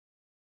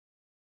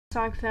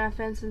Sonic FNAF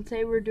fans, and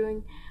today we're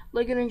doing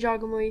LEGO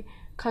Ninjago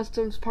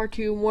Customs Part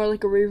 2, more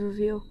like a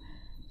review.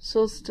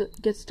 So let's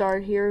get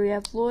started. Here we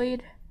have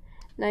Lloyd,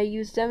 and I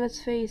used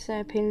Emmett's face and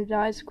I painted his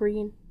eyes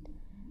green.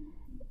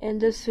 And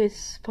this face is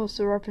supposed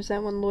to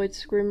represent when Lloyd's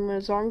screaming when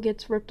his arm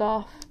gets ripped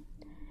off.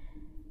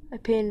 I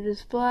painted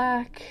his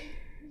black,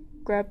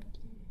 painted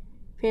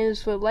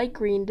his foot light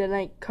green, then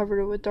I covered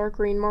it with dark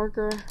green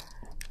marker.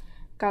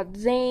 Got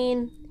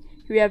Zane.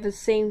 Here we have the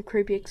same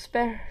creepy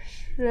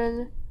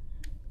expression.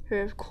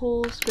 Here we have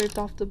Cole scraped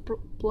off the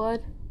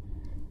blood.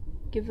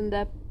 Give him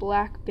that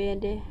black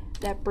bandana,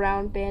 that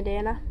brown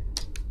bandana.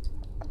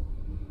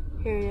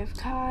 Here we have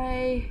Kai.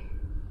 Here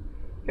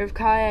we have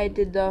Kai. I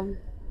did the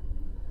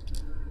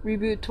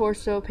reboot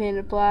torso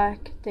painted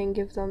black. Then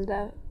give them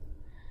the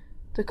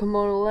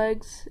kimono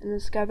legs and the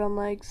skybound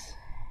legs,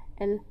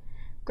 and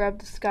grab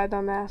the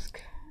skybound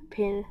mask,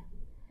 paint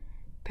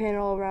it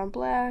all around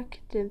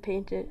black. Then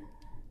paint it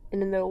in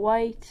the middle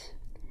white.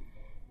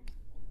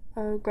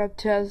 Grab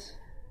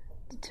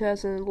the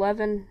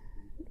 2011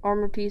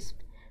 armor piece,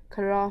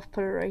 cut it off,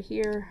 put it right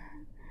here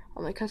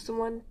on my custom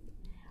one.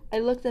 I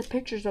looked at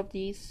pictures of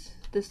these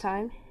this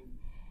time.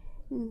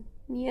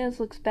 Yes,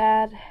 looks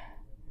bad.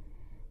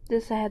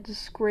 This I had to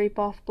scrape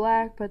off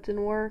black, but it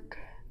didn't work.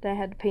 Then I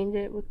had to paint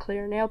it with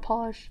clear nail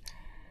polish.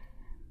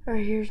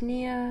 Alright, here's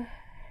Nia.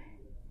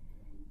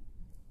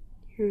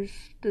 Here's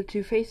the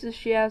two faces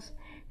she has.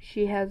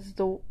 She has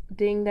the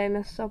ding that I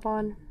messed up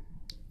on.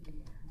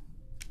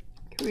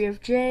 Here we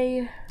have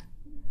Jay.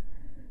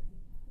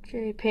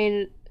 Jay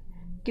painted,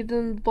 give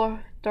them the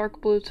dark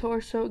blue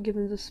torso, give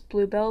him this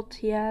blue belt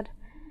he had,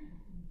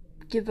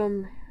 give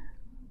him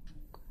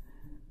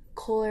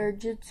Cole Air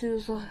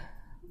Jitsu's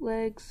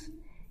legs,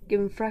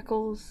 give him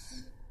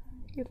freckles.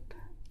 Yep.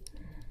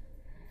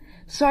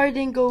 Sorry I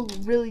didn't go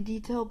really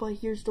detailed, but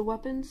here's the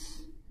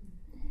weapons.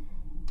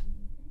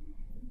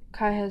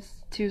 Kai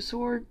has two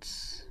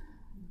swords.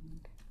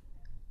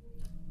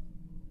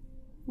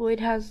 Lloyd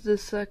has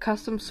this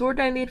custom sword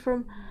I made for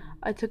him.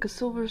 I took a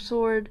silver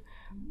sword.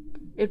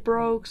 It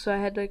broke, so I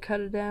had to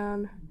cut it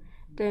down.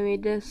 Then I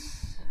made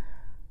this.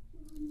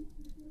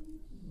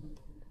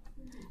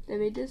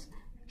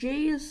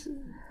 Jay's,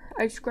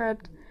 I just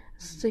grabbed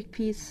a stick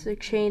piece, a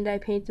chain that I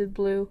painted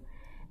blue.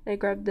 And I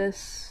grabbed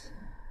this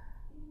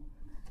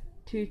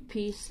tooth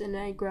piece, and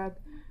I grabbed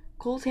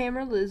Cole's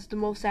hammer. That is the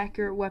most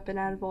accurate weapon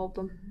out of all of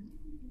them.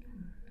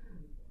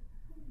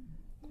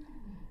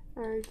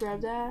 Alright,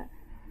 grab that.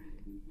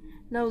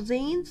 Now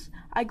Zane's,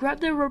 I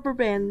grabbed the rubber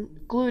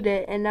band, glued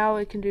it, and now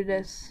it can do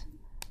this.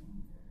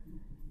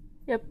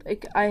 Yep,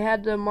 I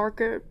had the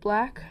marker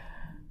black.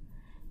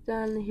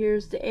 Then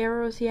here's the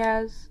arrows he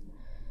has.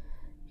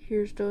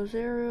 Here's those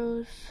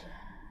arrows.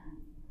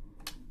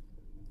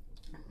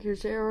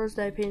 Here's the arrows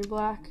that I painted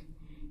black.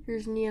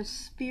 Here's Nia's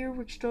spear,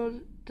 which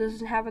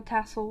doesn't have a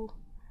tassel.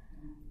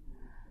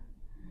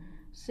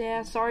 So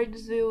yeah, sorry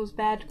this video was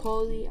bad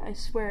quality. I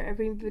swear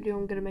every video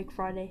I'm gonna make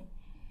Friday.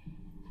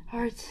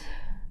 Alright,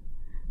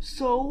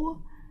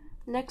 so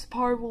next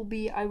part will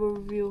be I will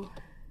review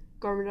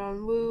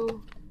Garmadon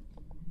Wu.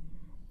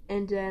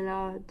 And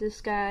then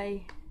this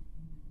guy,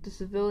 the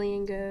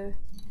civilian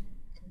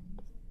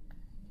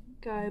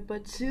guy,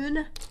 but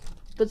soon,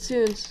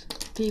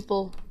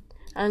 people,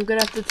 I'm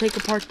gonna have to take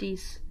apart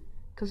these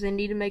because I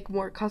need to make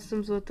more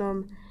customs with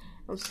them.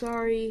 I'm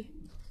sorry,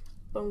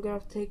 but I'm gonna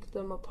have to take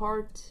them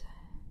apart.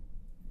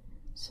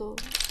 So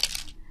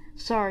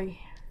sorry.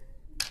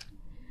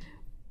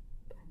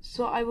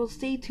 So I will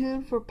stay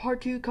tuned for part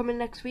 2 coming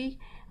next week.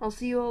 I'll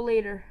see you all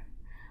later.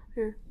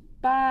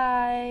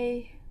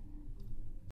 Bye.